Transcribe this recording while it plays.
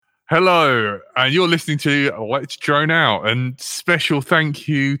Hello, and you're listening to Let's Drone Out. And special thank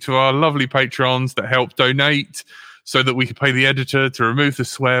you to our lovely patrons that help donate so that we can pay the editor to remove the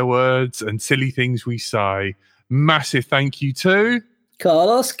swear words and silly things we say. Massive thank you to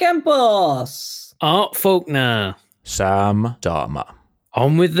Carlos Campos, Art Faulkner, Sam Dharma.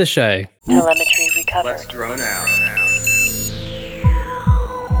 On with the show. Telemetry recovered. Let's drone out.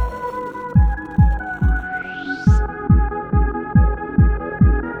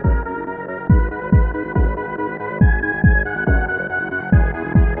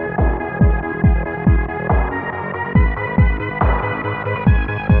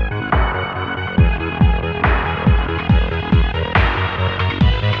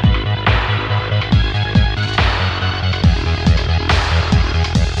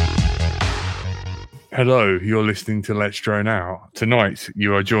 Hello, you're listening to Let's Drone Out. Tonight,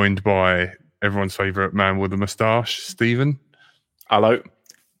 you are joined by everyone's favourite man with a moustache, Stephen. Hello.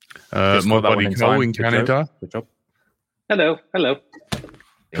 My buddy Cole in Canada. Good job. Hello.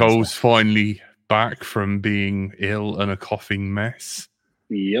 Cole's finally back from being ill and a coughing mess.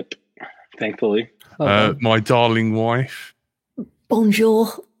 Yep. Thankfully. My darling wife.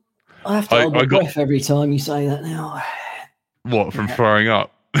 Bonjour. I have to hold my I got- breath every time you say that now. What, from throwing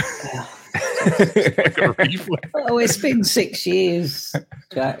up? Like a reflex. Oh, it's been 6 years,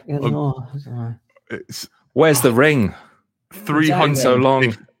 Jack. Where's the ring? 300 So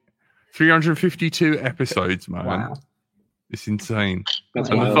long. 352 episodes, man. Wow. It's insane. That's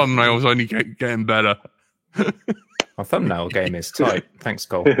And the wild. thumbnail's only getting better. Our thumbnail game is tight. Thanks,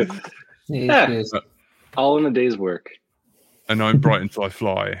 Cole. It is. All in a day's work. And I'm Bright Until I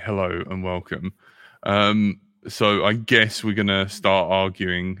Fly. Hello and welcome. So I guess we're going to start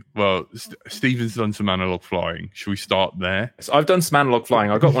arguing. Well, Stephen's done some analog flying. Should we start there? So I've done some analog flying.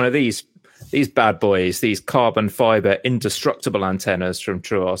 I got one of these bad boys, these carbon fiber indestructible antennas from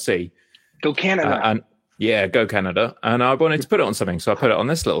True RC. Go Canada. Go Canada. And I wanted to put it on something. So I put it on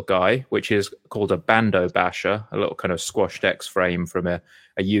this little guy, which is called a Bando Basher, a little kind of squashed X frame from a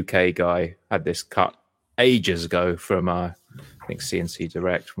UK guy. Had this cut ages ago from, I think, CNC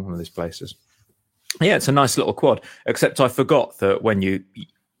Direct, from one of these places. Yeah, it's a nice little quad, except I forgot that when you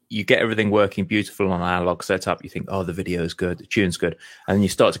get everything working beautiful on an analog setup, you think, oh, the video's good, the tune's good. And then you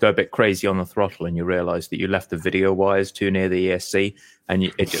start to go a bit crazy on the throttle and you realize that you left the video wires too near the ESC and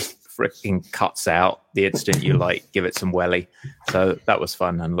it just freaking cuts out the instant you give it some welly. So that was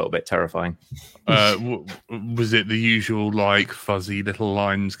fun and a little bit terrifying. Was it the usual fuzzy little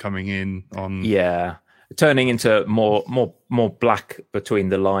lines coming in on? Yeah. Turning into more black between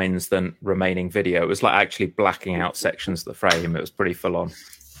the lines than remaining video. It was like actually blacking out sections of the frame. It was pretty full on.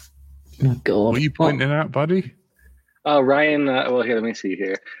 Oh, God. What are you pointing out, buddy? Ryan, here, let me see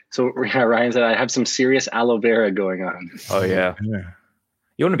here. So Ryan said, I have some serious aloe vera going on. Oh, yeah.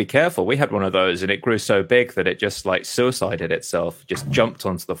 You want to be careful. We had one of those and it grew so big that it just suicided itself, just jumped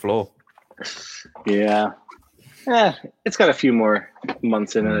onto the floor. Yeah. It's got a few more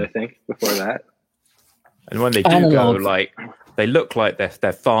months in it, I think, before that. And when they do Analog. go, they look like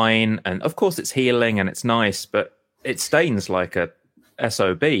they're fine. And of course it's healing and it's nice, but it stains like a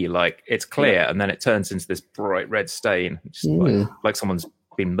SOB. It's clear and then it turns into this bright red stain. Just like someone's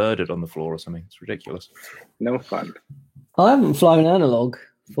been murdered on the floor or something. It's ridiculous. No fun. I haven't flown analog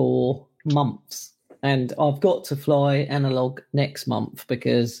for months, and I've got to fly analog next month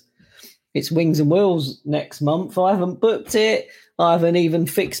because it's Wings and Wheels next month. I haven't booked it. I haven't even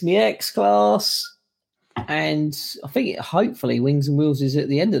fixed my X-Class. And I think hopefully Wings and Wheels is at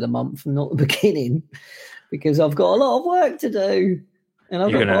the end of the month and not the beginning, because I've got a lot of work to do and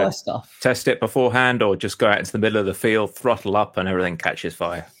I've got to buy stuff. Test it beforehand or just go out into the middle of the field, throttle up and everything catches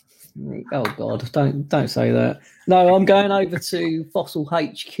fire? Oh God, don't say that. No, I'm going over to Fossil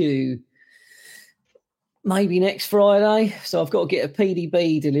HQ maybe next Friday. So I've got to get a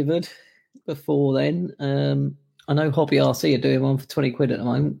PDB delivered before then. I know Hobby RC are doing one for 20 quid at the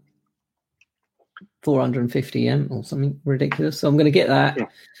moment. 450 amp or something ridiculous. So I'm going to get that.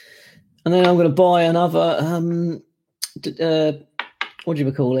 And then I'm going to buy another, what do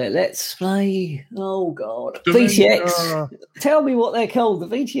you call it? Let's play. Oh, God. VTX. Tell me what they're called.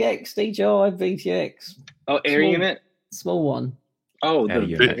 The VTX, DJI VTX. Oh, air unit? Small one. Oh, Air the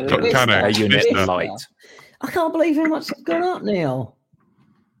unit. Air unit Vista. light. I can't believe how much it's gone up now.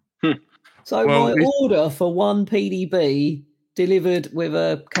 So Well, my order for one PDB delivered with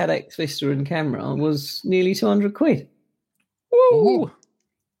a Cadex Vista and camera was nearly 200 quid. Woo!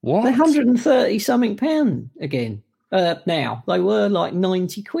 What? They're 130 something pound again. Now they were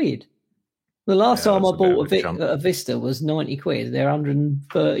 90 quid. The last time I that's a bit bought of a jump. a Vista was 90 quid. They're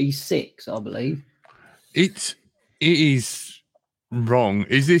 136, I believe. It is wrong.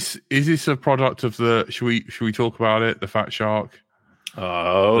 Is this a product of the? Should we talk about it? The Fat Shark.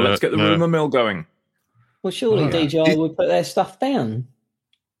 Let's get the rumor mill going. Well, surely DJI would put their stuff down.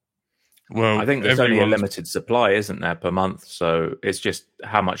 Well, I think there's only a limited supply, isn't there, per month? So it's just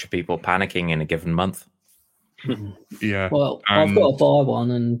how much are people panicking in a given month? Yeah. Well, I've got to buy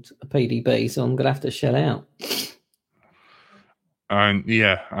one and a PDB, so I'm going to have to shell out. And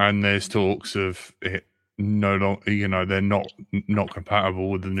and there's talks of it no longer. They're not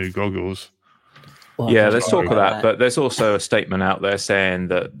compatible with the new goggles. Well, there's talk of that, but there's also a statement out there saying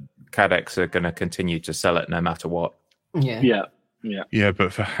that Cadex are going to continue to sell it no matter what. Yeah.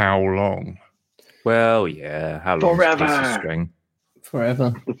 But for how long? Well, how long? Forever. Is a piece of string?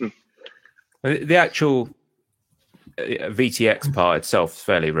 Forever. The actual VTX part itself is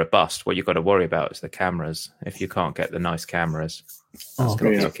fairly robust. What you've got to worry about is the cameras. If you can't get the nice cameras, that's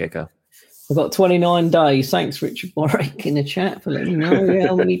going to be a kicker. I've got 29 days. Thanks, Richard Warwick, in the chat for letting me know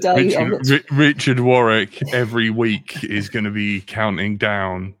how many days. Richard Warwick every week is going to be counting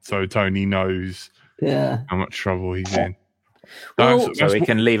down, so Tony knows how much trouble he's in. So he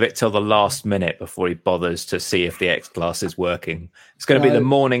can leave it till the last minute before he bothers to see if the X-Class is working. It's going to be the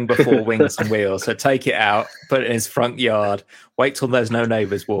morning before Wings and Wheels. So take it out, put it in his front yard, wait till there's no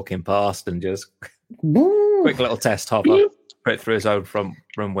neighbours walking past, and just quick little test hopper, put it through his own front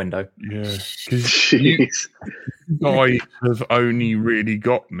room window. Yeah, because you guys have only really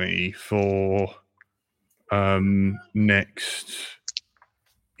got me for next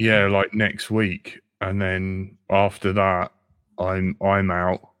week, and then after that. I'm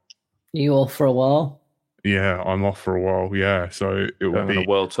out. You off for a while? Yeah, I'm off for a while. Yeah, so it will be on a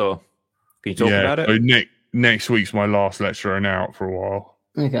world tour. Can you talk about it? So next week's my last lecture and out for a while.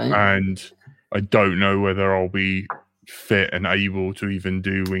 Okay. And I don't know whether I'll be fit and able to even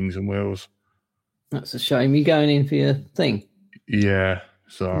do Wings and Wheels. That's a shame. You're going in for your thing. Yeah.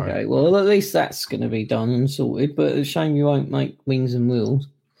 So okay. Well, at least that's going to be done and sorted. But it's a shame you won't make Wings and Wheels.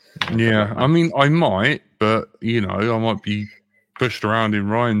 Yeah, I mean, I might, but I might be pushed around in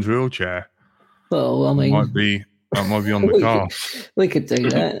Ryan's wheelchair. Well, I mean, that might be on the cast. We could do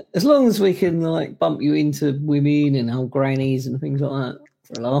that as long as we can bump you into women and old grannies and things like that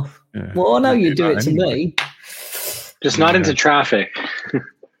for a laugh. Yeah, well, I know you do it anyway. To me, just not into traffic.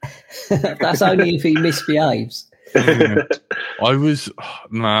 That's only if he misbehaves. Yeah. I was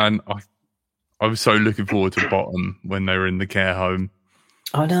so looking forward to Bottom when they were in the care home.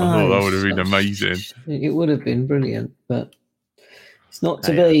 I know. I thought that would have been amazing. It would have been brilliant, but it's not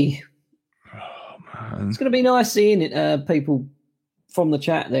to be. Oh, man. It's going to be nice seeing it. People from the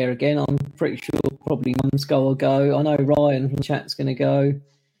chat there again. I'm pretty sure probably Mum's will go. I know Ryan from the chat's going to go.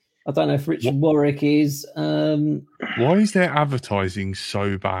 I don't know if Richard Warwick is. Why is their advertising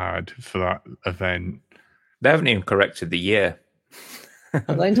so bad for that event? They haven't even corrected the year.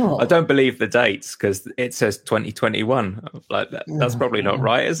 Are they not? I don't believe the dates because it says 2021. That's probably not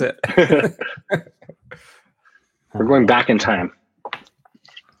right, is it? We're going back in time.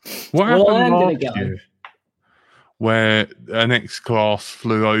 What happened last year where an X-Class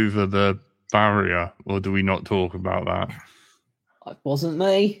flew over the barrier, or do we not talk about that? It wasn't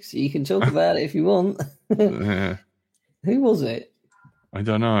me, so you can talk about it if you want. Yeah. Who was it? I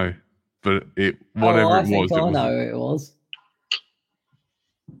don't know, but whatever I think I know who it was.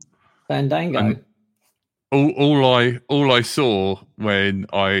 Fandango. All I saw when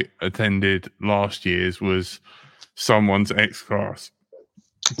I attended last year's was someone's X-Class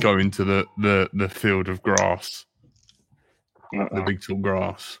go into the field of grass, the big tall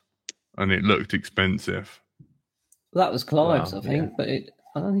grass, and it looked expensive. That was Clive's, I think, but I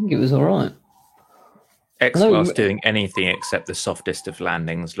don't think it was all right. X-Class doing anything except the softest of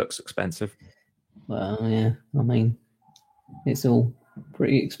landings looks expensive. Well, yeah, I mean, it's all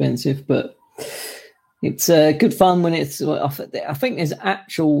pretty expensive, but it's good fun when it's. I think there's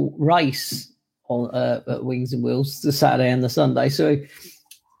actual race on at Wings and Wheels the Saturday and the Sunday, so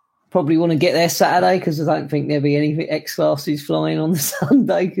probably want to get there Saturday because I don't think there'll be any X classes flying on the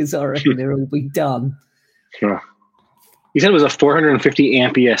Sunday because I reckon they'll all be done. Sure. You said it was a 450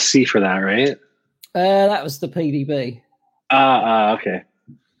 amp ESC for that, right? That was the PDB. Okay.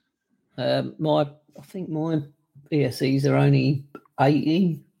 I think my ESCs are only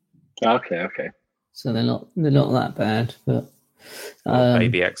 80. Okay. So they're not that bad, but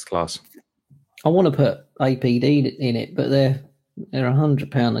baby X-Class. I want to put APD in it, but they're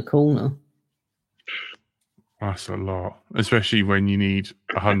 £100 a corner. That's a lot, especially when you need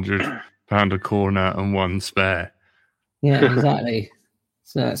 £100 a corner and one spare. Yeah, exactly.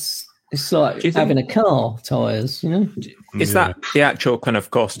 So that's It's like Do you think- having a car tyres, you know. Is Yeah. that the actual kind of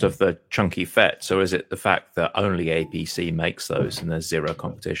cost of the chunky FETs, or is it the fact that only APC makes those and there's zero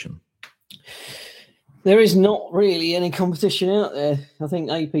competition? There is not really any competition out there. I think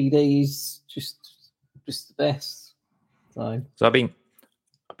APD's just the best. So So I've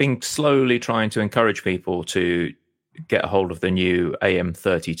been slowly trying to encourage people to get a hold of the new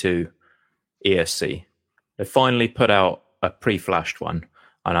AM32 ESC. They finally put out a pre-flashed one,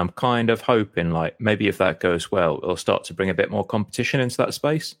 and I'm kind of hoping, like, maybe if that goes well, it'll start to bring a bit more competition into that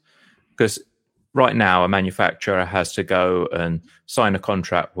space. Because right now, a manufacturer has to go and sign a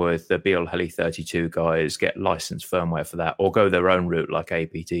contract with the BL Heli 32 guys, get licensed firmware for that, or go their own route like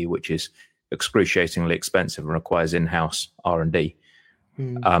APD, which is excruciatingly expensive and requires in-house R&D.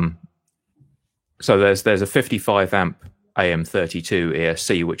 So there's a 55 amp AM32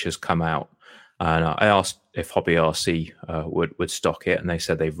 ESC which has come out, and I asked if Hobby RC would stock it, and they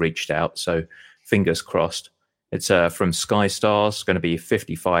said they've reached out. So fingers crossed. It's from SkyStars, going to be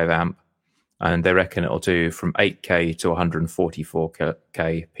 55 amp, and they reckon it'll do from 8K to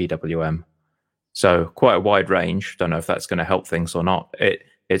 144K PWM. So quite a wide range. Don't know if that's going to help things or not.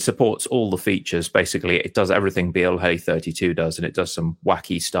 It supports all the features. Basically, it does everything BL Heli 32 does, and it does some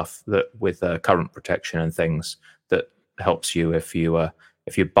wacky stuff that with current protection and things that helps you if you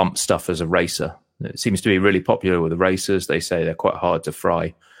bump stuff as a racer. It seems to be really popular with the racers. They say they're quite hard to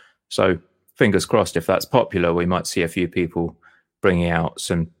fry. So fingers crossed, if that's popular, we might see a few people bringing out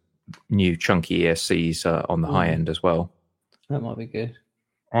some new chunky ESCs on the high end as well. that might be good.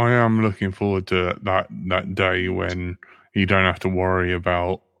 I am looking forward to that day when you don't have to worry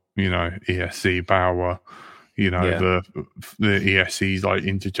about, ESC power. The ESC's like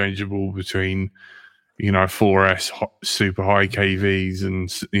interchangeable between, 4S super high KVs and,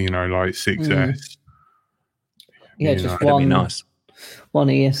 like 6S. Yeah, You just know, That'd be one nice. one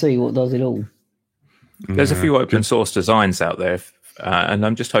ESC. What does it all? There's a Yeah. few open source designs out there, and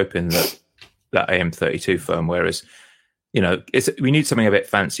I'm just hoping that AM32 firmware is, we need something a bit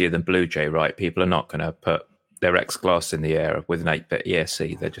fancier than Blue Jay, right? People are not going to put their X-Class in the air with an 8-bit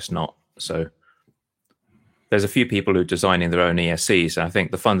ESC. They're just not. So there's a few people who are designing their own ESCs, and I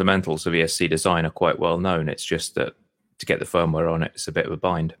think the fundamentals of ESC design are quite well known. It's just that to get the firmware on it, it's a bit of a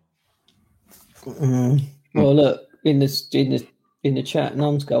bind. Well, look in the chat.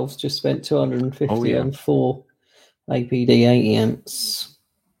 Numbskulls just spent 250 Oh, yeah. on 4 APD 80 amps.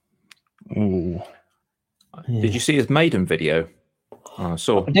 Ooh. Yeah. Did you see his maiden video? I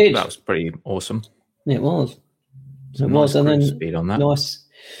saw. I did. That was pretty awesome. It was. It Nice was, and cruise then speed on that.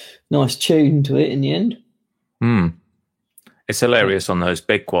 nice tune to it in the end. It's hilarious on those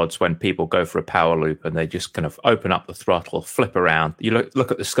big quads when people go for a power loop and they just kind of open up the throttle, flip around. You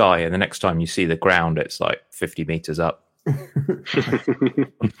look at the sky, and the next time you see the ground, it's like 50 meters up.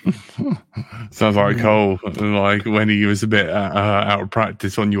 Sounds like Cole, like when he was a bit out of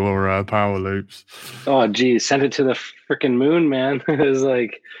practice on your power loops. Oh, geez, sent it to the freaking moon, man. It was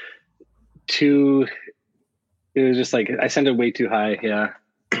like it was just like, I sent it way too high. Yeah.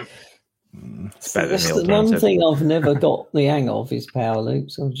 It's better than That's the the one alternative. thing I've never got the hang of is power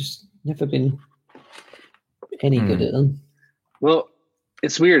loops. I've just never been any good at them. Well,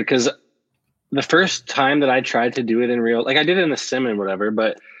 it's weird because the first time that I tried to do it in real, like I did it in the sim and whatever,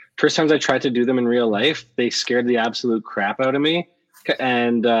 but first times I tried to do them in real life, they scared the absolute crap out of me.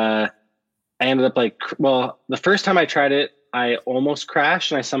 And I ended up the first time I tried it, I almost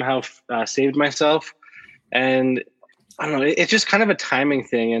crashed and I somehow saved myself. And I don't know, it's just kind of a timing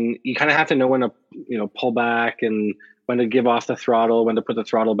thing. And you kind of have to know when to, pull back and when to give off the throttle, when to put the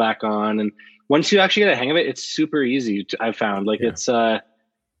throttle back on. And once you actually get a hang of it, it's super easy. I've found it's, I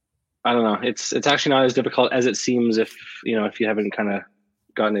don't know. It's actually not as difficult as it seems if you haven't kind of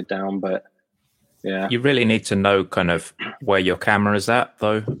gotten it down. But yeah, You really need to know kind of where your camera is at,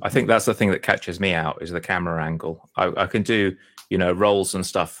 though. I think that's the thing that catches me out is the camera angle. I can do, rolls and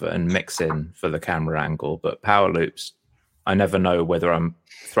stuff and mix in for the camera angle, but power loops, I never know whether I'm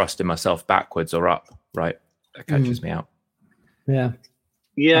thrusting myself backwards or up, right? That catches me out. Yeah.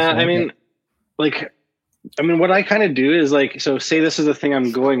 yeah. That's What I kind of do is so say this is the thing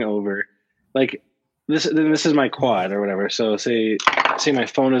I'm going over, this is my quad or whatever. So say my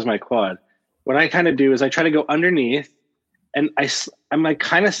phone is my quad. What I kind of do is I try to go underneath, and I'm like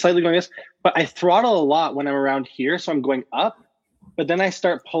kind of slightly going this, but I throttle a lot when I'm around here. So I'm going up, but then I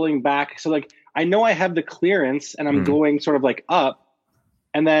start pulling back. So I know I have the clearance and I'm going sort of up,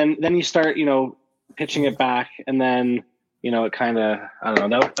 and then you start, pitching it back, and then it kind of, I don't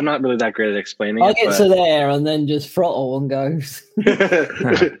know. I'm not really that great at explaining I it. get to there and then just throttle and go.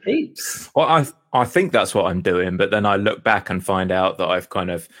 Heaps. Well, I think that's what I'm doing, but then I look back and find out that I've kind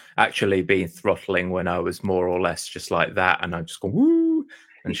of actually been throttling when I was more or less just like that, and I'm just going woo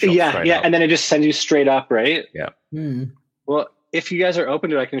and shot yeah, straight yeah, up. and then it just sends you straight up, right? Hmm. Well, if you guys are open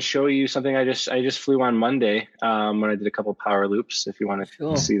to it, I can show you something I just flew on Monday when I did a couple power loops. If you want to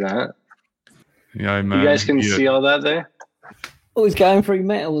Sure. see that, Yeah, man. you guys can see all that there. Oh, he's going through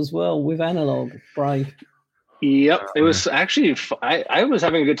metal as well with analog. Brave. Yep, it was actually I was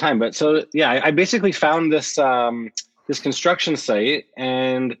having a good time. But so yeah, I basically found this this construction site,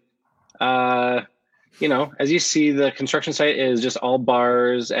 and as you see, the construction site is just all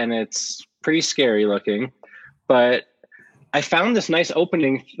bars, and it's pretty scary looking. But I found this nice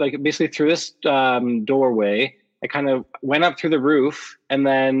opening, like basically through this doorway. I kind of went up through the roof and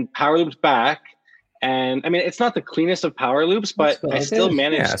then power looped back. And I mean, it's not the cleanest of power loops, but That's I good. still Yeah,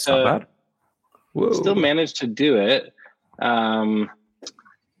 managed it's not bad. Whoa. still managed to do it.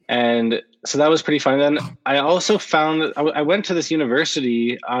 And so that was pretty fun. Then I also found I went to this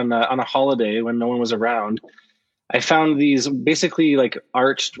university on a holiday when no one was around. I found these basically like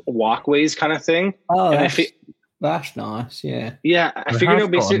arched walkways kind of thing. Oh, And that's nice. Yeah. Yeah, I They figured have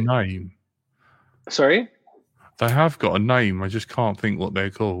out got a basically. name. Sorry. They have got a name. I just can't think what they're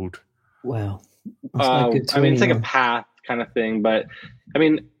called. Well, that's no good to I mean, it's like a anyone. path kind of thing, but I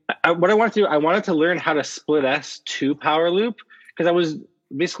mean, what I wanted to do, I wanted to learn how to split S to power loop because I was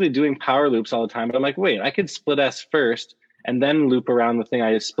basically doing power loops all the time. But I'm like, wait, I could split S first and then loop around the thing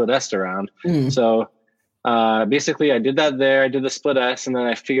I just split S around. Hmm. So basically, I did that there. I did the split S, and then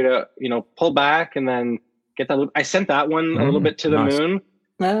I figured out, pull back and then get that loop. I sent that one a little bit to the nice. moon.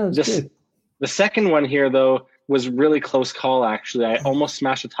 No, that's Just good. the second one here, though, was really close call. Actually, I almost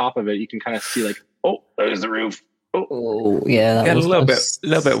smashed the top of it. You can kind of see, like, oh, there's the roof. Oh, yeah. That Get a was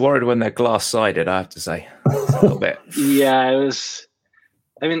little bit worried when they're glass sided. I have to say, a little bit. Yeah, it was.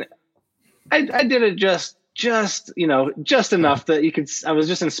 I mean, I did it just enough that you could. I was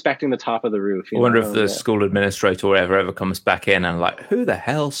just inspecting the top of the roof. I wonder if the school administrator or whatever ever comes back in and like, who the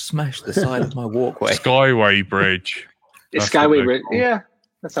hell smashed the side of my walkway? Skyway Bridge. It's That's what Skyway they're Bridge. called. Yeah,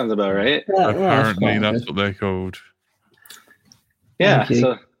 that sounds about right. Apparently, fine. that's what they're called. Yeah. Thank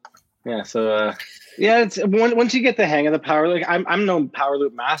you. It's once you get the hang of the power. Like I'm no power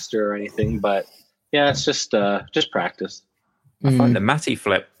loop master or anything, but yeah, it's just practice. I find the Matty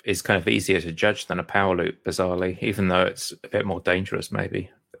flip is kind of easier to judge than a power loop, bizarrely, even though it's a bit more dangerous,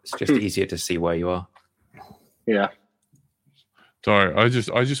 maybe. It's just easier to see where you are. Yeah. Sorry, I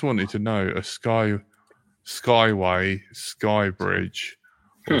just wanted to know a skyway, skybridge,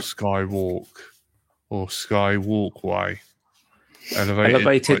 or skywalk, or skywalkway.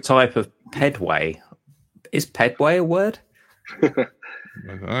 Elevated type of pedway. Is pedway a word?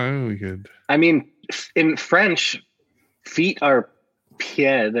 Oh, we could. I mean, in French, feet are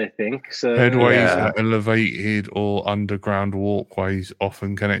pied, I think. So Headways Yeah. are elevated or underground walkways,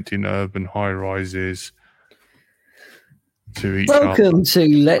 often connecting urban high rises to each other. Welcome to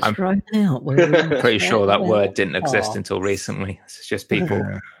Let's I'm Drone Out. where we Pretty sure that chat word didn't about exist cars. until recently. It's just people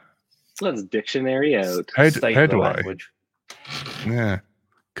Yeah. let's dictionary out. state the Headway. language. Yeah.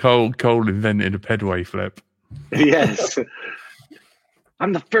 Cole invented a pedway flip. Yes.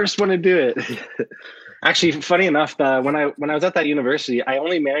 I'm the first one to do it. Actually, funny enough, when I was at that university, I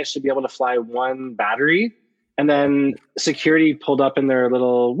only managed to be able to fly one battery, and then security pulled up in their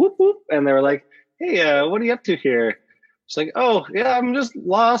little whoop whoop, and they were like, "Hey, what are you up to here?" It's like, "Oh, yeah, I'm just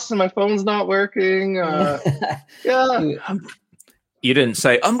lost and my phone's not working." Yeah. You didn't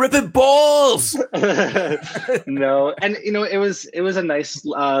say, I'm ripping balls! No, and it was a nice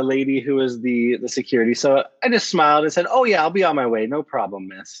lady who was the security, so I just smiled and said, "Oh yeah, I'll be on my way, no problem,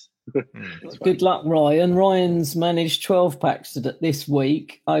 miss." Good luck, Ryan. Ryan's managed 12 packs this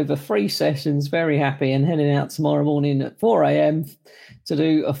week over 3 sessions. Very happy, and heading out tomorrow morning at 4 a.m. to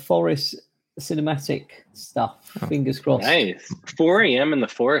do a forest cinematic stuff. Fingers crossed. Nice. 4 a.m. in the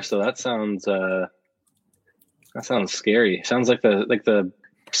forest, so that sounds scary. Sounds like the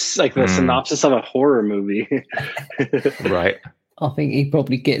synopsis of a horror movie. Right. I think he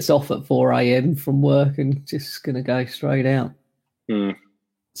probably gets off at 4 a.m. from work and just going to go straight out. Hmm.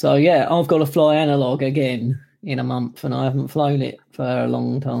 So, yeah, I've got to fly analog again in a month, and I haven't flown it for a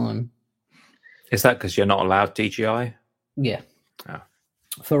long time. Is that because you're not allowed DJI? Yeah. Oh.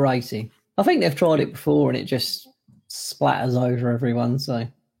 For racing. I think they've tried it before and it just splatters over everyone. So,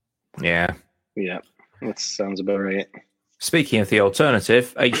 Yeah. Yeah, that sounds about right. Speaking of the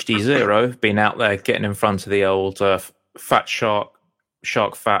alternative, HD0 been out there getting in front of the old fat shark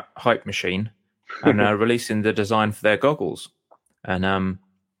fat hype machine and releasing the design for their goggles. And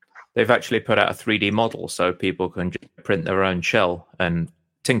they've actually put out a 3D model so people can just print their own shell and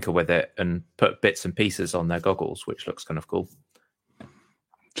tinker with it and put bits and pieces on their goggles, which looks kind of cool.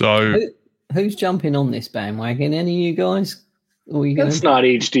 So Who's jumping on this bandwagon? Any of you guys? Or you That's not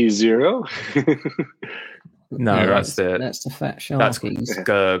HD Zero. No, Yeah, that's the Fat that's Sharkies.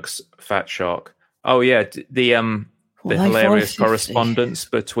 Gerg's Fat Shark. Oh yeah, the Well, hilarious 550. correspondence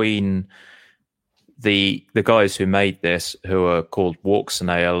between the guys who made this, who are called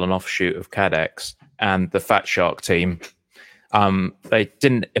Walksnail, an offshoot of Cadex, and the Fat Shark team. They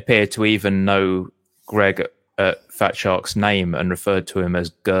didn't appear to even know Greg Fat Shark's name and referred to him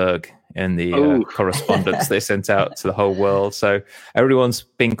as Gerg in the correspondence they sent out to the whole world. So everyone's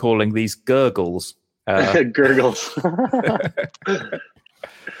been calling these gurgles. Gurgles.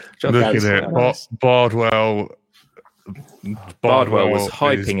 look at it. Bardwell Bardwell was is-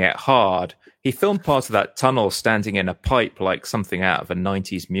 hyping it hard. He filmed part of that tunnel standing in a pipe like something out of a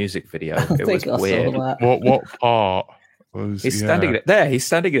 90s music video. I It was think I weird. saw What part was? He's standing there. He's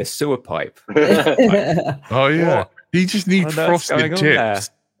standing in a sewer pipe. that. Oh yeah, What? he just needs What on earth's going frosted on tips,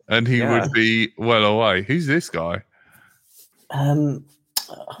 and he Yeah. would be well away. Who's this guy?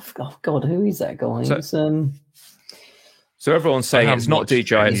 Oh God, who is that guy? So- It's, So everyone's saying haven't it's not watched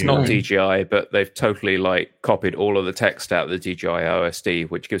DJI, it's any not of them. DJI, but they've totally copied all of the text out of the DJI OSD,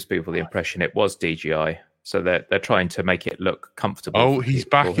 which gives people the impression it was DJI. So they're trying to make it look comfortable. Oh, for he's people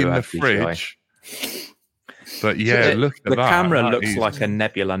back who in the have DJI. fridge. But yeah, look at The that. camera That looks is- like a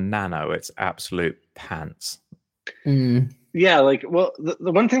Nebula Nano. It's absolute pants. Yeah, the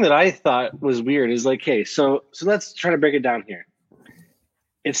one thing that I thought was weird is hey, so let's try to break it down here.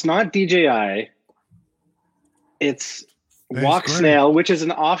 It's not DJI. It's That's Walksnail, which is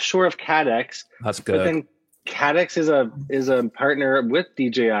an offshore of Cadex. That's But good. then Cadex is a partner with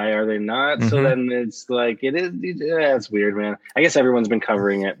DJI, are they not? So Mhm. then it's it is. Yeah, it's weird, man. I guess everyone's been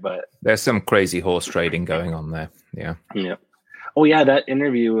covering it, but There's some crazy horse trading going on there. Yeah. yeah. Oh yeah, that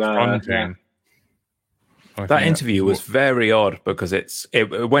interview. fronting. I That think interview was very odd because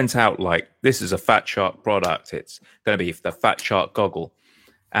it went out like, this is a Fat Shark product. It's going to be the Fat Shark goggle.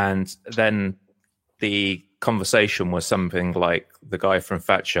 And then the conversation was something like the guy from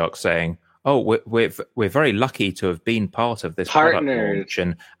Fat Shark saying, "Oh, we're very lucky to have been part of this product Partners. launch,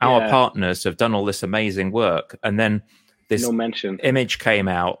 and our Yeah. partners have done all this amazing work." And then this No mention. image came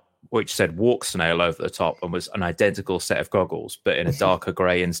out which said Walksnail over the top and was an identical set of goggles, but in a darker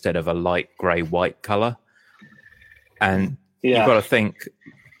grey instead of a light grey white color. And Yeah. you've got to think,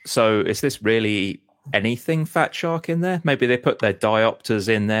 so is this really anything Fat Shark in there? Maybe they put their diopters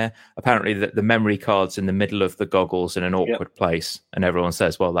in there. Apparently the memory card's in the middle of the goggles in an awkward place, and everyone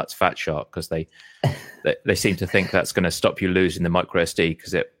says, well, that's Fat Shark, because they seem to think that's going to stop you losing the micro SD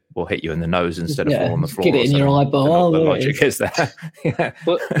because it will hit you in the nose instead of Yeah, fall on the floor. get it or in your something. eyeball. I don't know what Oh, the there it logic is there. Yeah.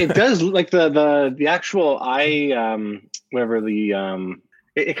 Well, it does like the actual whatever the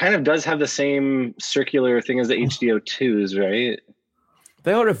it kind of does have the same circular thing as the HDO2s, right?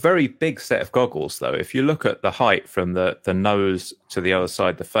 They are a very big set of goggles, though. If you look at the height from the nose to the other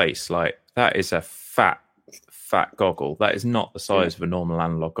side of the face, like that is a fat goggle. That is not the size of a normal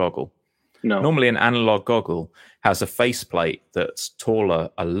analog goggle. No. Normally, an analog goggle has a faceplate that's taller,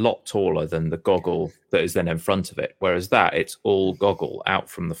 a lot taller than the goggle that is then in front of it. Whereas that, it's all goggle out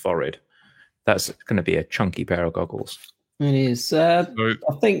from the forehead. That's going to be a chunky pair of goggles. It is. So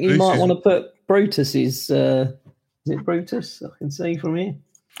I think you this might is- want to put Brutus's. Is it Brutus? I can see from here.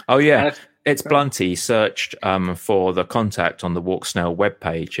 Oh, yeah. That's- It's Blunty searched for the contact on the Walksnail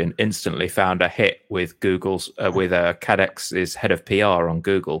webpage and instantly found a hit with Google's with Cadex's head of PR on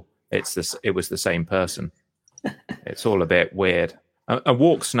Google. It was the same person. It's all a bit weird. A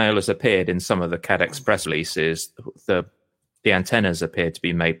Walksnail has appeared in some of the Cadex press releases. The antennas appeared to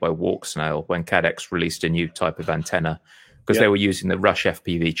be made by Walksnail when Cadex released a new type of antenna, because they were using the Rush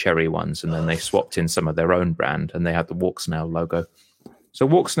FPV Cherry ones, and then they swapped in some of their own brand, and they had the Walksnail logo. So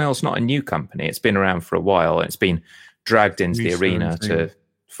Walksnail's not a new company. It's been around for a while, and it's been dragged into the arena to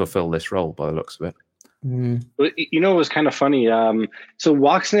fulfill this role by the looks of it. But it was kind of funny. So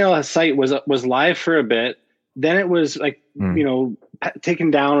Walksnail site was live for a bit. Then it was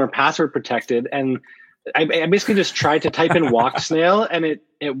taken down or password protected, and I basically just tried to type in Walksnail, and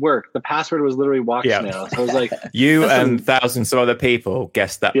it worked. The password was literally Walksnail. Yeah. So I was like, You and thousands of other people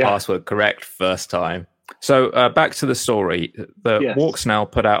guessed that password correct first time. So back to the story. Yes.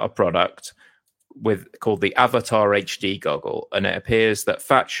 Walksnail put out a product called the Avatar HD goggle, and it appears that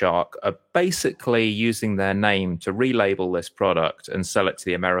Fat Shark are basically using their name to relabel this product and sell it to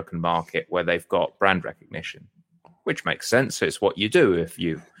the American market where they've got brand recognition, which makes sense. It's what you do if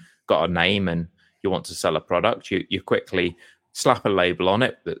you've got a name and you want to sell a product, you quickly slap a label on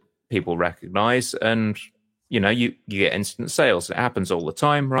it that people recognize, and you get instant sales. It happens all the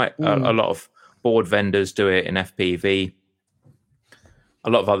time, right? A lot of board vendors do it in FPV. A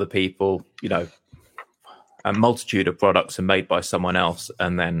lot of other people, a multitude of products are made by someone else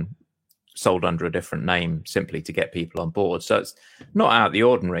and then sold under a different name simply to get people on board. So it's not out of the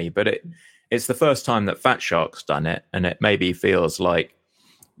ordinary, but it's the first time that Fat Shark's done it, and it maybe feels like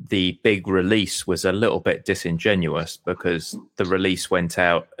the big release was a little bit disingenuous because the release went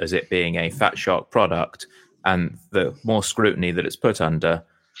out as it being a Fat Shark product, and the more scrutiny that it's put under,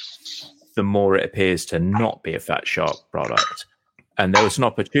 the more it appears to not be a Fat Shark product. And there was an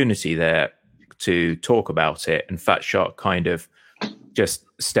opportunity there to talk about it, and Fat Shark kind of just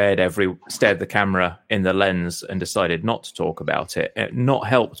stared the camera in the lens and decided not to talk about it. Not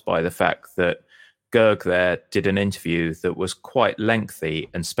helped by the fact that Gerg there did an interview that was quite lengthy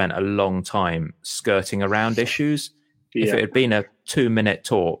and spent a long time skirting around issues. Yeah. If it had been a 2-minute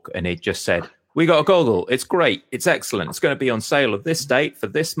talk and he'd just said, "We got a goggle, it's great, it's excellent, it's going to be on sale at this date for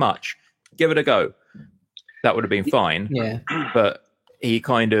this much, give it a go," that would have been fine. Yeah. But he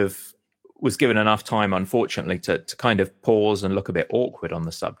kind of was given enough time, unfortunately, to kind of pause and look a bit awkward on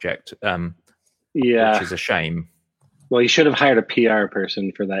the subject, which is a shame. Well, he should have hired a PR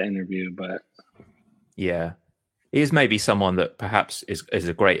person for that interview, but... Yeah. He is maybe someone that perhaps is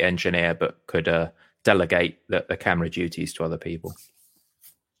a great engineer, but could delegate the camera duties to other people.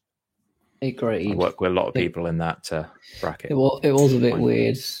 Agreed. I work with a lot of people in that bracket. It was a bit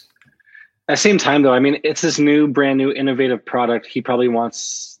weird. At the same time, though, I mean, it's this brand new, innovative product. He probably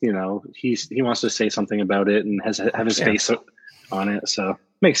wants, he wants to say something about it and have his face on it. So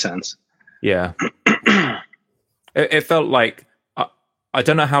makes sense. Yeah. It felt like, I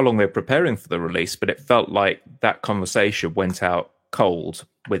don't know how long they're preparing for the release, but it felt like that conversation went out cold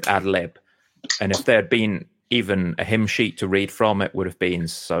with ad lib. And if there had been even a hymn sheet to read from, it would have been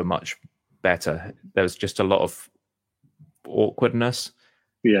so much better. There was just a lot of awkwardness.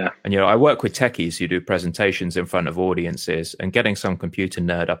 Yeah. And, I work with techies who do presentations in front of audiences, and getting some computer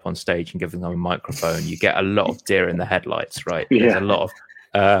nerd up on stage and giving them a microphone, you get a lot of deer in the headlights, right? Yeah. There's a lot of...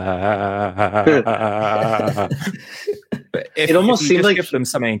 But if, it almost seems like give them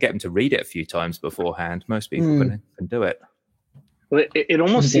something and get them to read it a few times beforehand, most people can do it. Well, it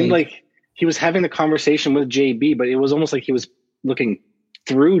almost seemed like he was having the conversation with JB, but it was almost like he was looking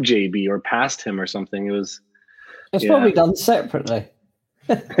through JB or past him or something. It's probably done separately.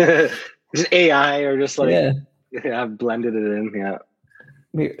 Just AI or just like I've blended it in.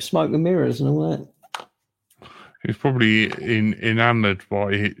 Yeah, smoke and mirrors and all that. He's probably enamored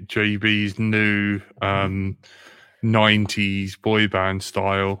by JB's new 90s boy band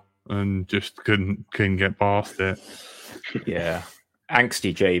style and just couldn't get past it. Yeah,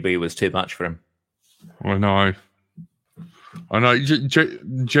 angsty JB was too much for him. I know.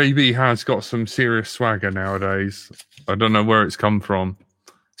 JB has got some serious swagger nowadays. I don't know where it's come from.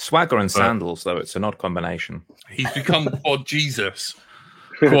 Swagger and sandals, though, it's an odd combination. He's become Quad Jesus,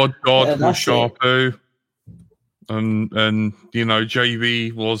 Quad God with Sharpoo. And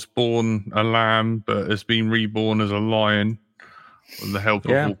JB was born a lamb, but has been reborn as a lion with the help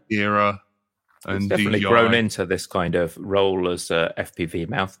of Volkera. And he's definitely DJI. Grown into this kind of role as a FPV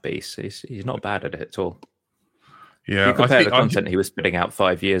mouthpiece. He's not bad at it at all. Yeah, if you compare the content he was spitting out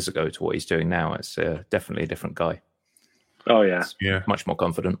 5 years ago to what he's doing now, it's definitely a different guy. Oh yeah, much more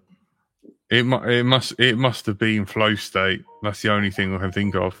confident. It must have been flow state. That's the only thing I can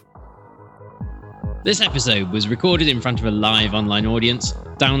think of. This episode was recorded in front of a live online audience,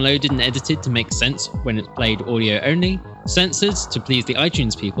 downloaded and edited to make sense when it's played audio only, censored to please the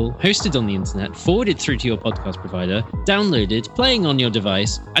iTunes people, hosted on the internet, forwarded through to your podcast provider, downloaded, playing on your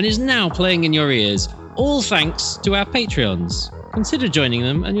device, and is now playing in your ears, all thanks to our Patreons. Consider joining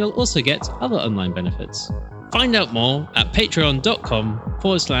them and you'll also get other online benefits. Find out more at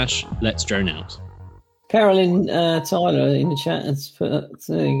patreon.com/Let's Drone Out. Carolyn Tyler in the chat has put,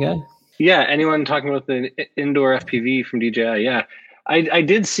 there you go. Yeah, anyone talking about the indoor FPV from DJI? Yeah, I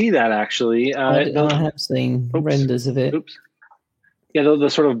did see that actually. I have seen renders of it. Oops. Yeah, the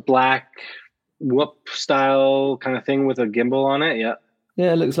sort of black whoop style kind of thing with a gimbal on it. Yeah.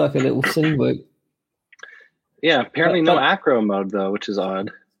 Yeah, it looks like a little Cinebook. Yeah, apparently no acro mode though, which is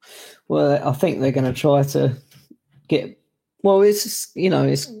odd. Well, I think they're going to try to get. Well, it's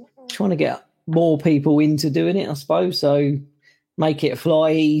it's trying to get more people into doing it, I suppose. So make it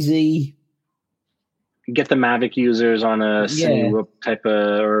fly easy. Get the Mavic users on a Cinewhoop type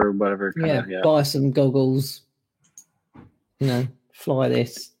of or whatever. Buy some goggles. Fly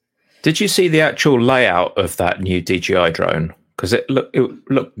this. Did you see the actual layout of that new DJI drone? because it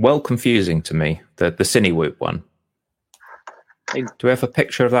looked well confusing to me. The Cinewhoop one. Hey, do we have a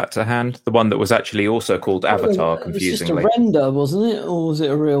picture of that to hand? The one that was actually also called Avatar, confusingly. It was just a render, wasn't it? Or was it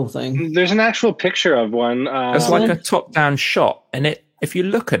a real thing? There's an actual picture of one. It's like a top-down shot, and if you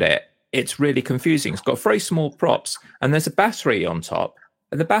look at it, it's really confusing. It's got very small props, and there's a battery on top,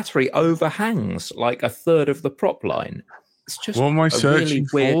 and the battery overhangs like a third of the prop line. It's just what am I searching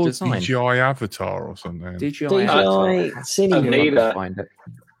really weird for? design. DJI Avatar or something? DJI Cinewhoop. Aveda.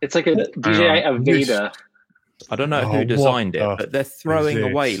 It's like a DJI Aveda. I don't know who designed it, but they're throwing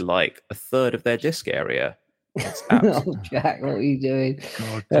away like a third of their disk area. It's Oh, Jack, what are you doing?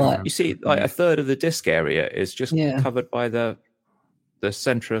 God Right. damn. You see, like a third of the disk area is just covered by the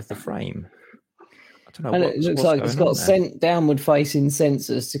center of the frame. I don't know. And it looks like it's got downward facing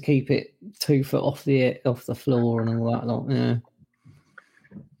sensors to keep it 2 foot off the floor and all that lot. Yeah.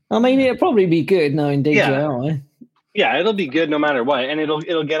 I mean, it'll probably be good knowing DJI. Yeah, it'll be good no matter what, and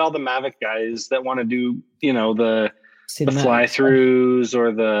it'll get all the Mavic guys that want to do the Cinematic fly throughs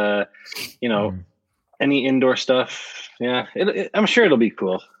or the any indoor stuff. Yeah, I'm sure it'll be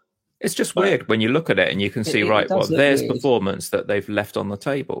cool. It's just weird when you look at it and you can see, there's performance that they've left on the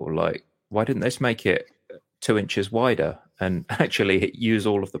table. Like, why didn't they just make it 2 inches wider and actually use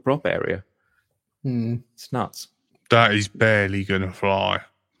all of the prop area? It's nuts. That is barely going to fly.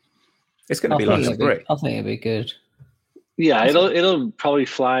 It's going to be like a brick. I think it'll be good. Yeah, it'll probably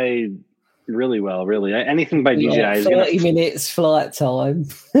fly really well. Really, anything by DJI is 30 minutes flight time.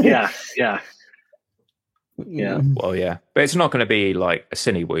 Yeah. Well, yeah, but it's not going to be like a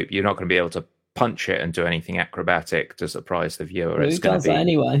Cinewhoop. You're not going to be able to punch it and do anything acrobatic to surprise the viewer. Well, it's going to be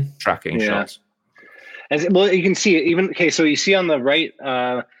anyway tracking shots. Well, you can see it even. Okay, so you see on the right,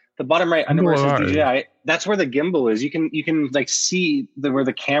 the bottom right under where it says DJI. That's where the gimbal is. You can like see where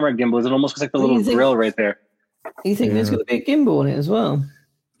the camera gimbal is. It almost looks like the little grill right there. You think there's going to be a gimbal on it as well?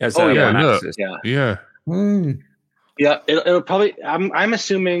 Look. Yeah. Yeah, it'll probably. I'm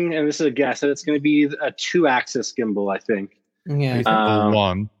assuming, and this is a guess, that it's going to be a 2-axis gimbal. I think. Yeah.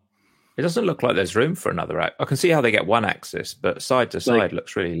 One. It doesn't look like there's room for another. I can see how they get 1 axis, but side to side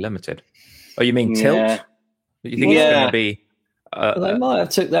looks really limited. Oh, you mean tilt? You think it's going to be? They might have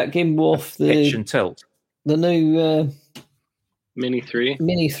took that gimbal off the pitch and tilt. The new Mini 3.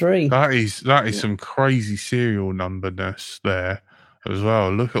 Mini 3. That is some crazy serial numberness there as well.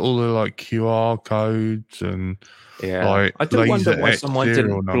 Look at all the like QR codes and like I do wonder why X someone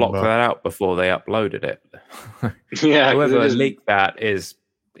serial didn't block number. that out before they uploaded it. Yeah, whoever leaked that is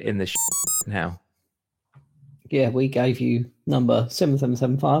in the now. Yeah, we gave you number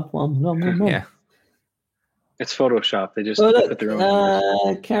 77751111. Yeah. It's Photoshop. They just Well, put look, their own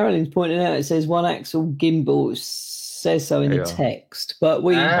numbers. Carolyn's pointing out it says 1-axle gimbal. It says so in the text, but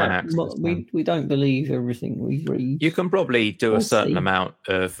we don't believe everything we read. You can probably do a certain see. amount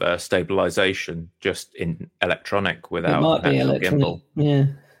of stabilization just in electronic It without might be an actual electronic. gimbal. Yeah,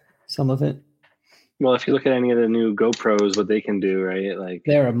 some of it. Well, if you look at any of the new GoPros, what they can do, right? Like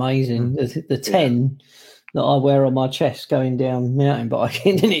They're amazing. The 10 that I wear on my chest going down mountain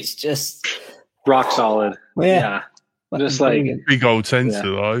biking, and it's just rock solid. yeah. Just like brilliant. Big old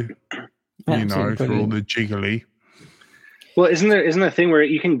sensor though. You Absolutely know, for all brilliant. the jiggly. well, isn't there a thing where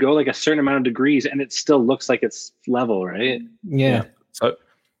you can go like a certain amount of degrees and it still looks like it's level, right? Yeah. So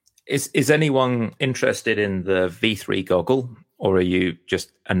is anyone interested in the V3 goggle, or are you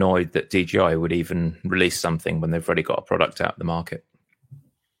just annoyed that DJI would even release something when they've already got a product out in the market?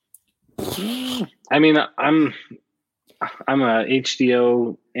 I mean, I'm a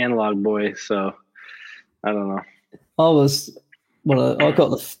HDO analog boy, so I don't know. I got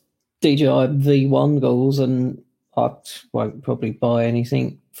the DJI V1 goggles, and I won't probably buy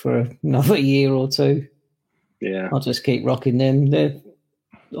anything for another year or two. Yeah. I'll just keep rocking them.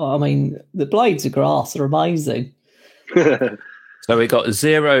 I mean, the blades of grass are amazing. So we got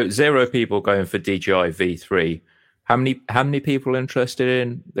zero people going for DJI V3. How many people interested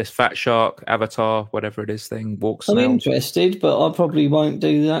in this Fat Shark Avatar, whatever it is thing? I'm interested, but I probably won't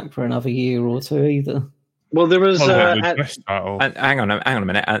do that for another year or two either. Well, there was And hang on a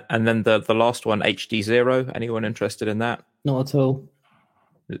minute, and then the last one, HD Zero. Anyone interested in that? Not at all.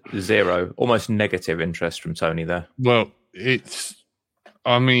 Zero, almost negative interest from Tony there. Well,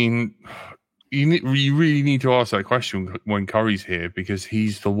 I mean, you really need to ask that question when Curry's here, because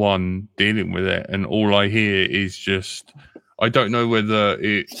he's the one dealing with it, and all I hear is just, I don't know whether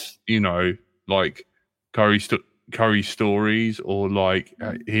it's, like Curry stories or like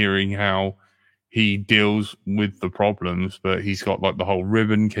hearing how he deals with the problems, but he's got like the whole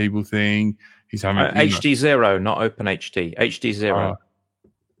ribbon cable thing. He's having HD Zero, not Open HD. HD Zero,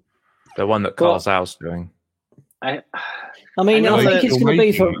 the one that Carl Zhao's doing. I mean, I I know think that it's you're going to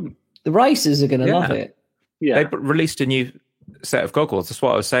be for making the racers are going to Yeah. love it. Yeah. They released a new set of goggles. That's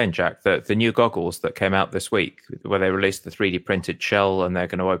what I was saying, Jack. The new goggles that came out this week, where they released the 3D printed shell, and they're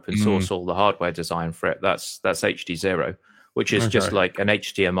going to open source all the hardware design for it. That's HD0, which is just Okay. like an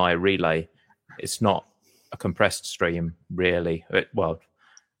HDMI relay. It's not a compressed stream, really. Well,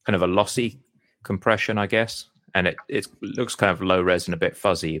 kind of a lossy compression, I guess. And it looks kind of low res and a bit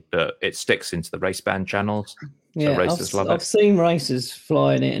fuzzy, but it sticks into the race band channels. Yeah, racers love I've it. seen racers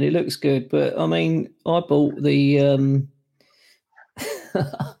flying it, and it looks good. But I mean, I bought the.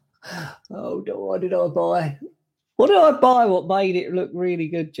 Oh, what did I buy? What did I buy? What made it look really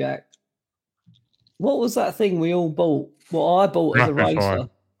good, Jack? What was that thing we all bought? What I bought as a Rapid racer? Fire.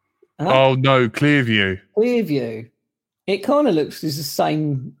 Huh? Oh no, Clearview. Clearview. It kind of looks the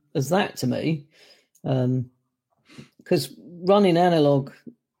same as that to me, because running analog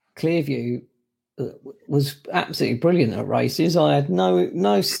Clearview was absolutely brilliant at races. I had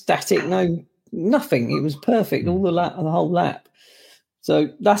no static, nothing. It was perfect all the whole lap. So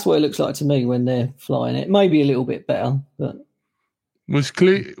that's what it looks like to me when they're flying it. Maybe a little bit better, but Was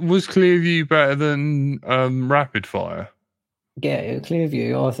Clearview better than Rapid Fire? yeah,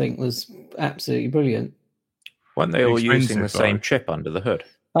 Clearview I think was absolutely brilliant. Weren't they all using the Expensive, same though. chip under the hood?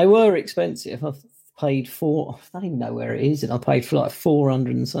 They were expensive. I've paid I don't even know where it is, and I paid for like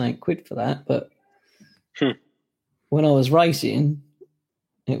 400 and something quid for that. But when I was racing,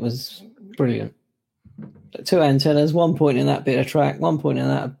 it was brilliant. 2 antennas, 1 point in that bit of track, 1 point in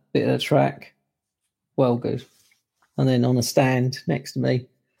that bit of track. Well good. And then on a stand next to me.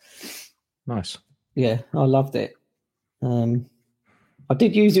 Nice. Yeah, I loved it. I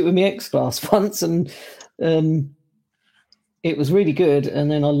did use it with my X-Class once, and it was really good.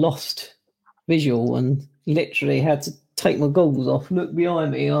 And then I lost visual and literally had to take my goggles off, look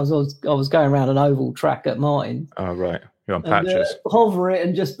behind me. I was going around an oval track at Martin. Oh, right. You're on And, patches. hover it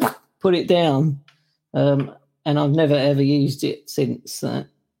and just put it down. And I've never ever used it since that.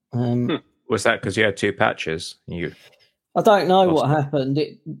 Was that because you had 2 patches? I don't know Lost what happened.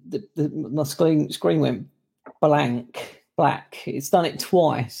 My screen went black. It's done it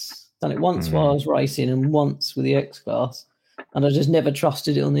twice. Done it once while I was racing and once with the X-Class, and I just never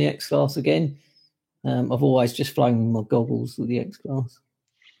trusted it on the X-Class again. I've always just flown my goggles with the X-Class.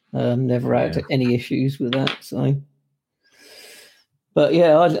 Never had any issues with that. So, but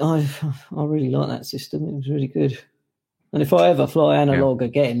yeah, I really like that system. It was really good. And if I ever fly analog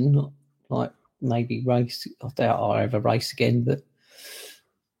again, like maybe race, I doubt I'll ever race again. But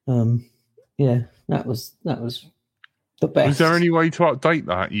yeah, that was the best. Was there any way to update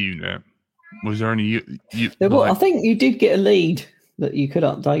that unit? Was there any? I think you did get a lead that you could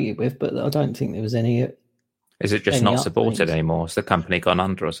update it with, but I don't think there was any. Is it just Any not supported updates? anymore? Has the company gone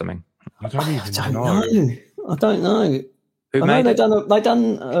under or something? I don't even I don't know. know. I don't know. Who I know made they it?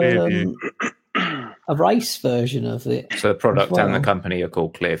 done Clearview. a race version of it. So the product and the well. company are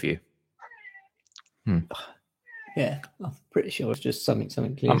called Clearview. Yeah, I'm pretty sure it's just something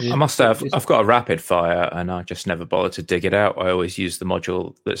clear. I must have. I've got a rapid fire, and I just never bothered to dig it out. I always use the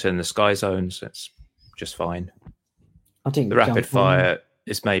module that's in the Sky Zones. It's just fine. I think The rapid fire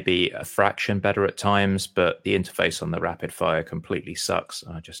is maybe a fraction better at times, but the interface on the rapid fire completely sucks.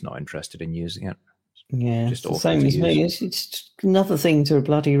 I'm just not interested in using it. Yeah, just it's the awful same to as me. It's just another thing to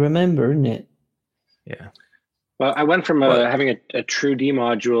bloody remember, isn't it? Yeah. Well, I went from having a True D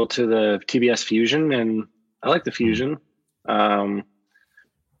module to the TBS Fusion, and I like the Fusion. Oh,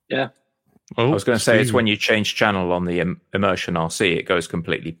 I was going to say it's when you change channel on the Immersion RC, it goes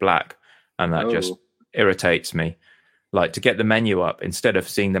completely black, and that just irritates me. Like, to get the menu up, instead of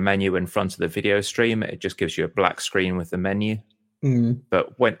seeing the menu in front of the video stream, it just gives you a black screen with the menu.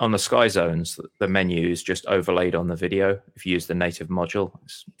 But when on the Sky Zones, the menu is just overlaid on the video. If you use the native module,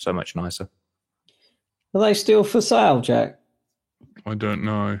 it's so much nicer. Are they still for sale, Jack? I don't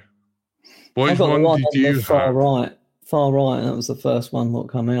know. I Which got the one one did on you the far have? right. Far right. That was the first one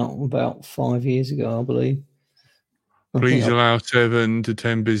that came out about 5 years ago, I believe. I Please think allow 7 to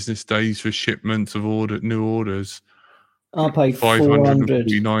 10 business days for shipments of new orders. I paid 400.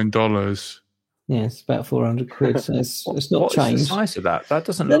 $549. Yeah, it's about 400 quid. So it's not What is the changed. size of that? That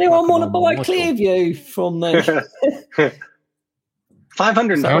doesn't Does look anyone like a want to normal buy module. Clearview from them?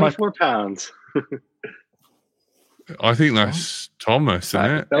 524 pounds. I think that's Thomas,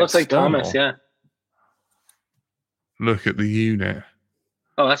 isn't it? That looks like External. Thomas, yeah. Look at the unit.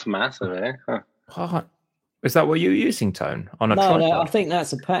 Oh, that's massive, eh? Huh. What? Is that what you're using, Tone? On a No, tripod? I think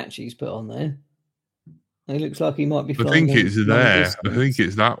that's a patch he's put on there. He looks like he might be I flying. think it's long there. distance. I think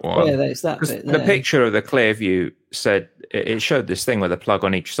it's that one. Yeah, it's that 'Cause bit the there. picture of the Clearview said it showed this thing with a plug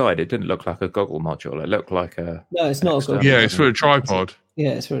on each side. It didn't look like a goggle module. It looked like a. No, it's not a external. good. Yeah, it's for a tripod. Yeah,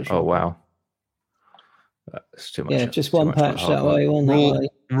 it's for a Oh tripod. wow. That's too much. Yeah, just too one much patch that hardware. way, one that Raw, way.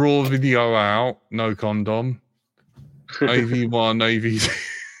 raw video out, no condom. AV1, AV2.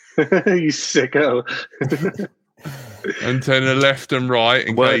 You sicko. Antenna left and right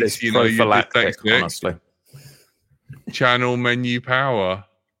in Word case is you you're prophylactic, dyslexic. honestly. Channel menu power.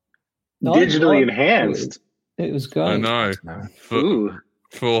 No, Digitally I- enhanced. It was I great. know. No. Ooh.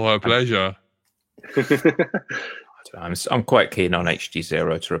 For her pleasure. I'm quite keen on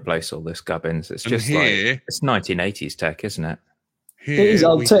HD0 to replace all this gubbins. It's And just here- like it's 1980s tech, isn't it? It is Here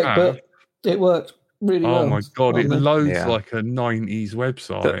old we tech, have- but it worked really well. Oh my god, it on there. loads Yeah. like a 90s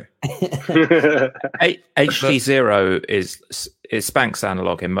website. HD0 is Spanx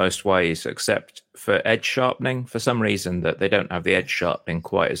analog in most ways, except for edge sharpening. For some reason, that they don't have the edge sharpening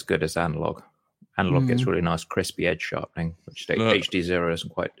quite as good as analog. Analog gets really nice, crispy edge sharpening, which Look. HD0 doesn't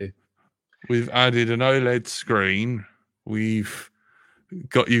quite do. We've added an OLED screen. You've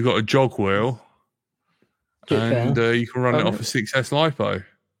got a jog wheel, Bit and better. you can run it Oh, off a 6S LiPo.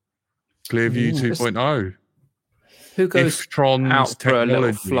 Clearview 2.0. Who goes Iftron's out for a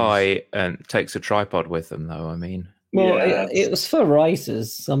little technologies. fly and takes a tripod with them, though? I mean, Well, Yeah, it was for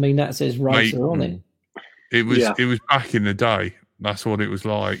racers. I mean, that says racer Mate, on it. It was Yeah. it was back in the day. That's what it was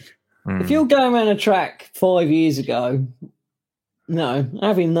like. If you're going around a track 5 years ago, no,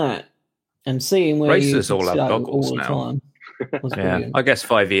 having that and seeing where Racers you all have could go goggles all the now. time was yeah, brilliant. I guess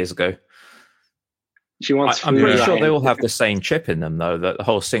 5 years ago. She wants I'm food pretty Yeah. sure they all right. have the same chip in them, though. That the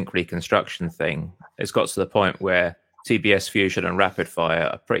whole sync reconstruction thing, it's got to the point where TBS Fusion and Rapid Fire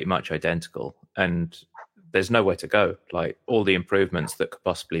are pretty much identical, and there's nowhere to go. Like all the improvements that could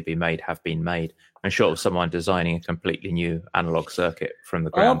possibly be made have been made, and short of someone designing a completely new analog circuit from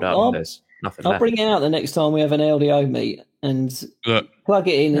the ground up, there's nothing I'll left. bring it out the next time we have an LDO meet and Look, plug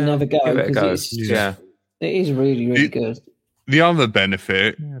it in and Yeah, have a go. give it a go. Because Yeah, it is really, really It- good. the other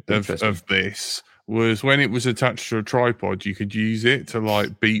benefit be of interesting. this was when it was attached to a tripod, you could use it to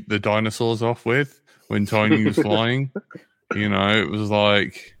like beat the dinosaurs off with when Tiny was flying. You know, it was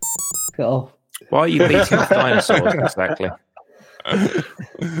like Oh, why are you beating off dinosaurs exactly?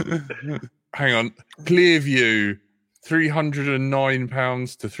 hang on. Clearview,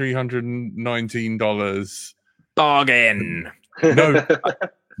 £309 to $319. Bargain. No,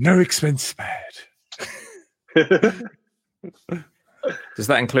 no expense spared. Does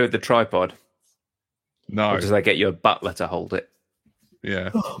that include the tripod, No, or does that get you a butler to hold it?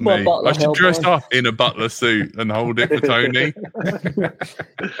 yeah. My Me. butler I should helped dress me. up in a butler suit and hold it for Tony. I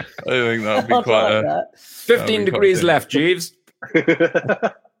think that would be I'd quite like a. that. 15 degrees good. left, Jeeves.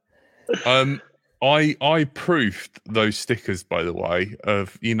 I proofed those stickers, by the way,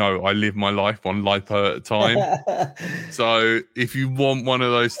 of I live my life one lipo at a time. So if you want one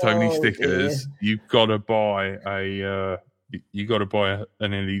of those Tony Oh, stickers, you've got to buy an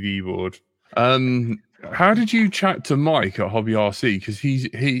LED board. How did you chat to Mike at Hobby RC? Because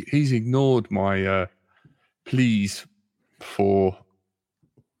he's ignored my pleas for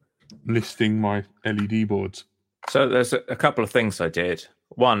listing my LED boards. So there's a couple of things I did.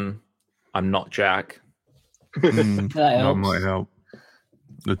 One, I'm not Jack. Mm, That that helps. might help.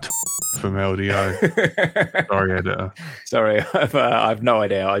 The from LDO. Sorry, editor. Sorry, I've no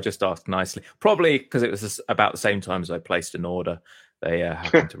idea. I just asked nicely. Probably because it was about the same time as I placed an order. They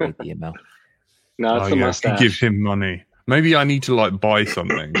happened to read the email. No, it's the mustache. Give him money. Maybe I need to buy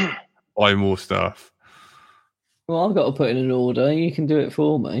something, buy more stuff. Well, I've got to put in an order. You can do it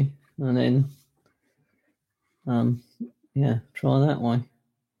for me, and then, try that way.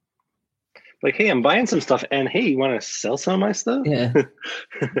 Like, hey, I'm buying some stuff, and hey, you want to sell some of my stuff? Yeah,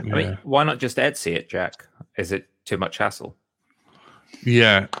 I mean, why not just Etsy it, Jack? Is it too much hassle?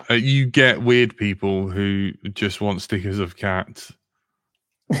 Yeah, you get weird people who just want stickers of cats.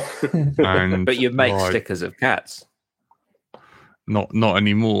 And But you make like, stickers of cats. not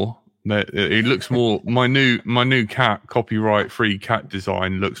anymore. It looks more. My new cat copyright free cat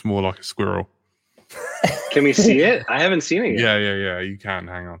design looks more like a squirrel. Can we see it? I haven't seen it yet. Yeah. You can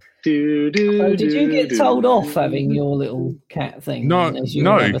hang on. So did you get told off having your little cat thing? No, as your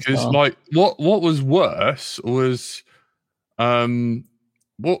no, avatar? because what was worse was, I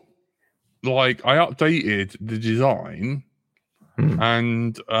updated the design,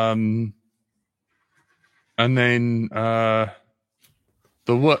 and then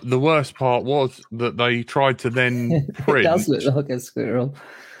the worst part was that they tried to then it print. does look like a squirrel.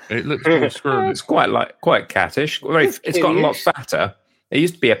 It looks more squirrely. It's quite cattish. It's gotten a lot fatter. It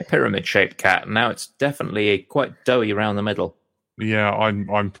used to be a pyramid-shaped cat, and now it's definitely quite doughy around the middle. Yeah, I'm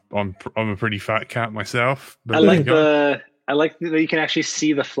a pretty fat cat myself. But I there like you go. that you can actually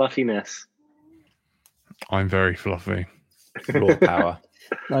see the fluffiness. I'm very fluffy. Raw power.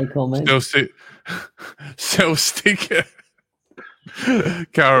 No comment. Cell sticker.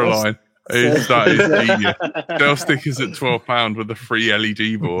 Caroline. Is the Cell stickers at £12 with a free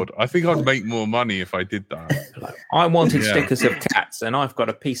LED board. I think I'd make more money if I did that. I wanted stickers of cats, and I've got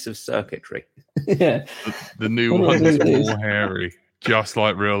a piece of circuitry. Yeah. The new What do I one's do with this? more hairy, just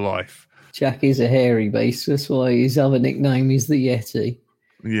like real life. Jack is a hairy beast. That's why his other nickname is the Yeti.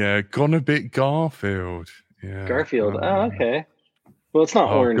 Yeah, gone a bit Garfield. Yeah, Garfield. Oh, okay. Well, it's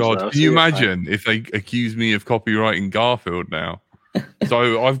not Oh orange. God! though, Can so you you're fine. imagine if they accuse me of copywriting Garfield now?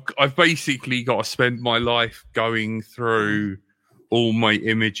 So I've basically got to spend my life going through all my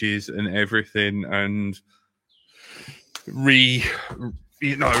images and everything and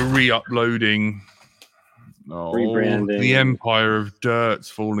re-uploading. Oh, Rebranding. the empire of dirt's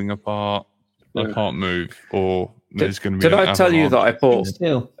falling apart. I Yeah. can't move, or there's going to be. Did an I tell you that avalanche. I bought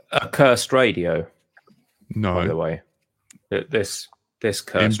Still. a cursed radio? By the No, way, this in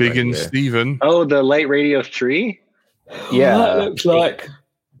cursed Big and radio. Stephen. Oh, the light radio 3? Yeah, That looks like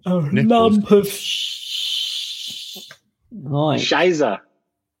a Nipples. lump of Right. Shiza.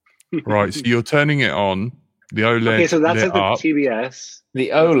 Right, so you're turning it on. The OLED Okay, so that's lit like the up. TBS. the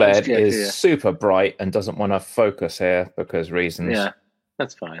OLED Yeah, is yeah. super bright and doesn't want to focus here because reasons. Yeah,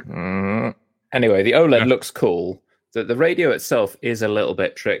 that's fine. Anyway, the OLED Yeah. looks cool. The radio itself is a little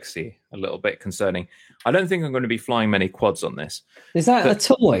bit tricksy, a little bit concerning. I don't think I'm going to be flying many quads on this. Is that a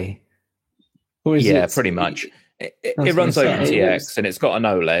toy? Or is Yeah, it pretty much. It I was runs gonna say, it OpenTX looks- and it's got an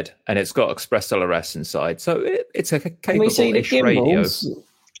OLED and it's got Express LRS inside. So it's a Can we see the capable-ish radio. gimbals?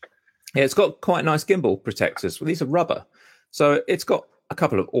 Yeah, it's got quite nice gimbal protectors. Well, these are rubber. So it's got a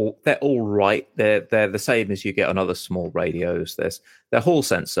couple of they're all right. They're the same as you get on other small radios. They're Hall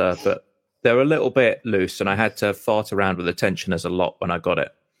sensor, but they're a little bit loose and I had to fart around with the tensioners a lot when I got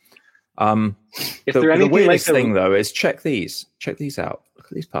it. If The they're anything like weirdest the thing though is check these out. Look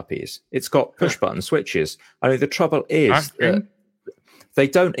at these puppies. It's got push button switches. I mean, the trouble is that they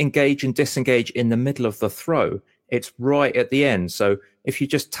don't engage and disengage in the middle of the throw. It's right at the end. So if you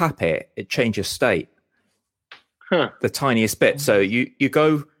just tap it, it changes state. Huh. The tiniest bit. So you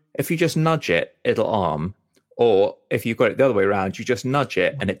go, if you just nudge it, it'll arm. Or if you've got it the other way around, you just nudge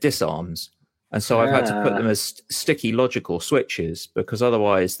it and it disarms. And so I've had to put them as sticky logical switches because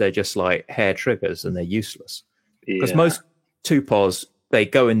otherwise they're just like hair triggers and they're useless. Because most 2POS, they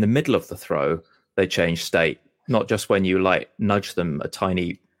go in the middle of the throw, they change state, not just when you like nudge them a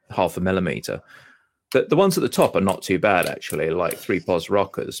tiny 0.5 millimeter. The ones at the top are not too bad actually, like 3POS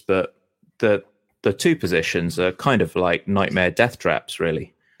rockers, but the two positions are kind of like nightmare death traps,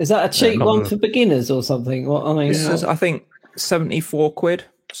 really. Is that a cheap not one gonna- for beginners or something? What I mean, This is, I think, 74 quid.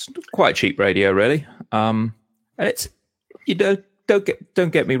 It's quite a cheap radio, really. And it's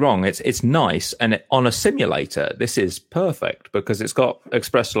don't get me wrong, it's nice, and on a simulator, this is perfect because it's got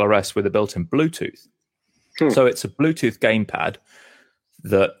Express LRS with a built-in Bluetooth. So it's a Bluetooth gamepad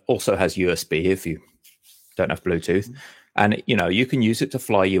that also has USB if you don't have Bluetooth, and you can use it to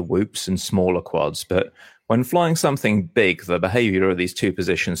fly your whoops and smaller quads. But when flying something big, the behavior of these two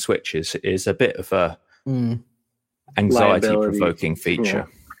position switches is a bit of a anxiety-provoking feature.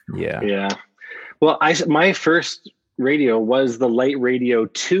 Yeah. Well, my first radio was the Light Radio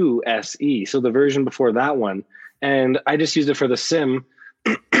 2 SE, so the version before that one, and I just used it for the sim.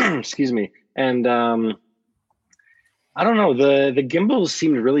 Excuse me. And I don't know, the gimbals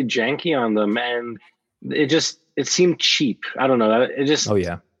seemed really janky on them, and it seemed cheap. I don't know. It just Oh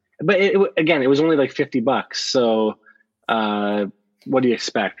yeah. But it was only like $50. So what do you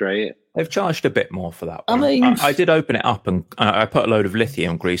expect, right? They've charged a bit more for that I one. mean- I did open it up and I put a load of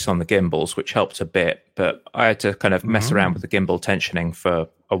lithium grease on the gimbals, which helped a bit, but I had to kind of mess around with the gimbal tensioning for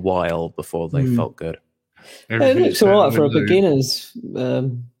a while before they felt good. it looks all right for a Windows.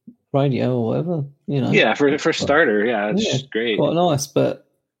 beginner's radio or whatever. Yeah, for starter, yeah, it's Yeah, great. quite nice, but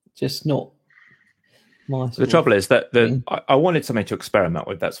just not my. The trouble is that I wanted something to experiment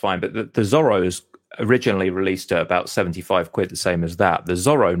with, that's fine, but the Zorro's originally released at about 75 quid, the same as that. The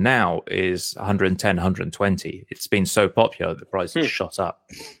Zorro now is 110, 120. It's been so popular, the price has shot up.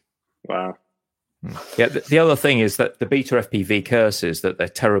 Wow. Yeah, the other thing is that the Beta FPV curses that they're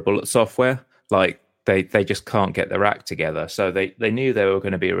terrible at software. Like they just can't get their act together. So they knew they were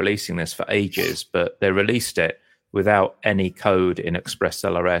going to be releasing this for ages, but they released it without any code in Express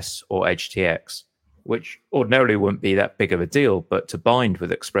LRS or HTX, which ordinarily wouldn't be that big of a deal. But to bind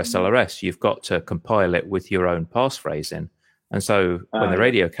with Express LRS, you've got to compile it with your own passphrase in. And so when the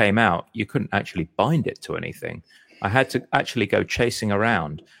radio came out, you couldn't actually bind it to anything. I had to actually go chasing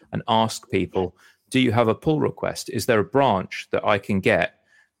around and ask people, do you have a pull request? Is there a branch that I can get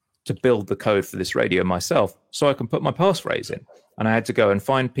to build the code for this radio myself so I can put my passphrase in? And I had to go and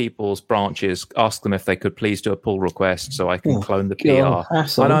find people's branches, ask them if they could please do a pull request so I can clone the PR.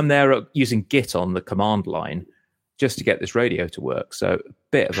 And I'm there using Git on the command line just to get this radio to work. So a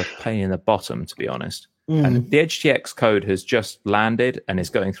bit of a pain in the bottom, to be honest. And the HTX code has just landed and is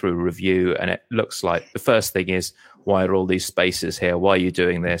going through review. And it looks like the first thing is, why are all these spaces here? Why are you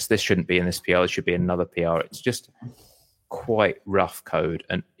doing this? This shouldn't be in this PR. It should be in another PR. It's just quite rough code.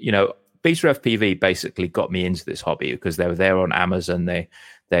 And, you know, Beta FPV basically got me into this hobby because they were there on Amazon. They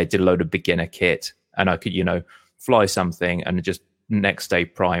did a load of beginner kit and I could, you know, fly something and just next day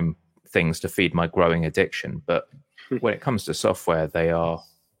prime things to feed my growing addiction. But when it comes to software, they are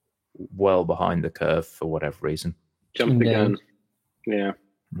well behind the curve for whatever reason. Jump the gun. Yeah.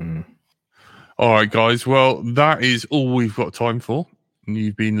 All right, guys. Well, that is all we've got time for.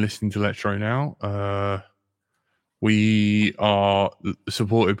 You've been listening to Let's Try Now. We are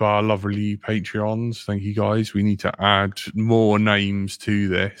supported by our lovely Patreons. Thank you, guys. We need to add more names to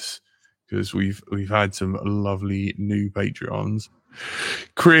this because we've had some lovely new Patreons.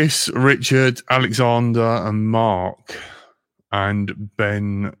 Chris, Richard, Alexander, and Mark, and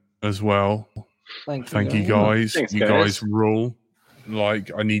Ben as well. Thank you, guys. Thanks, you guys rule. Like,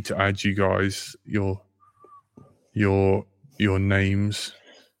 I need to add you guys your names.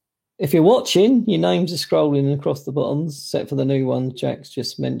 If you're watching, your names are scrolling across the buttons, except for the new one Jack's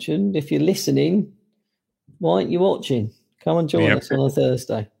just mentioned. If you're listening, why aren't you watching? Come and join us on a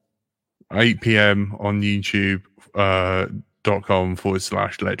Thursday. 8 p.m. on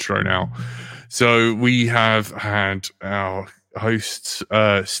youtube.com/Let's Try Now. So we have had our hosts,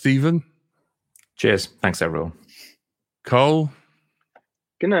 Stephen. Cheers. Thanks, everyone. Cole.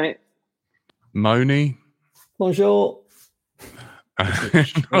 Good night. Moni. Bonjour. I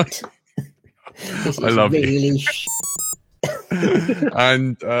love you.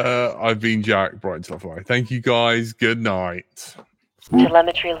 And I've been Jack, Bright Software. Thank you, guys. Good night.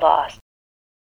 Telemetry lost.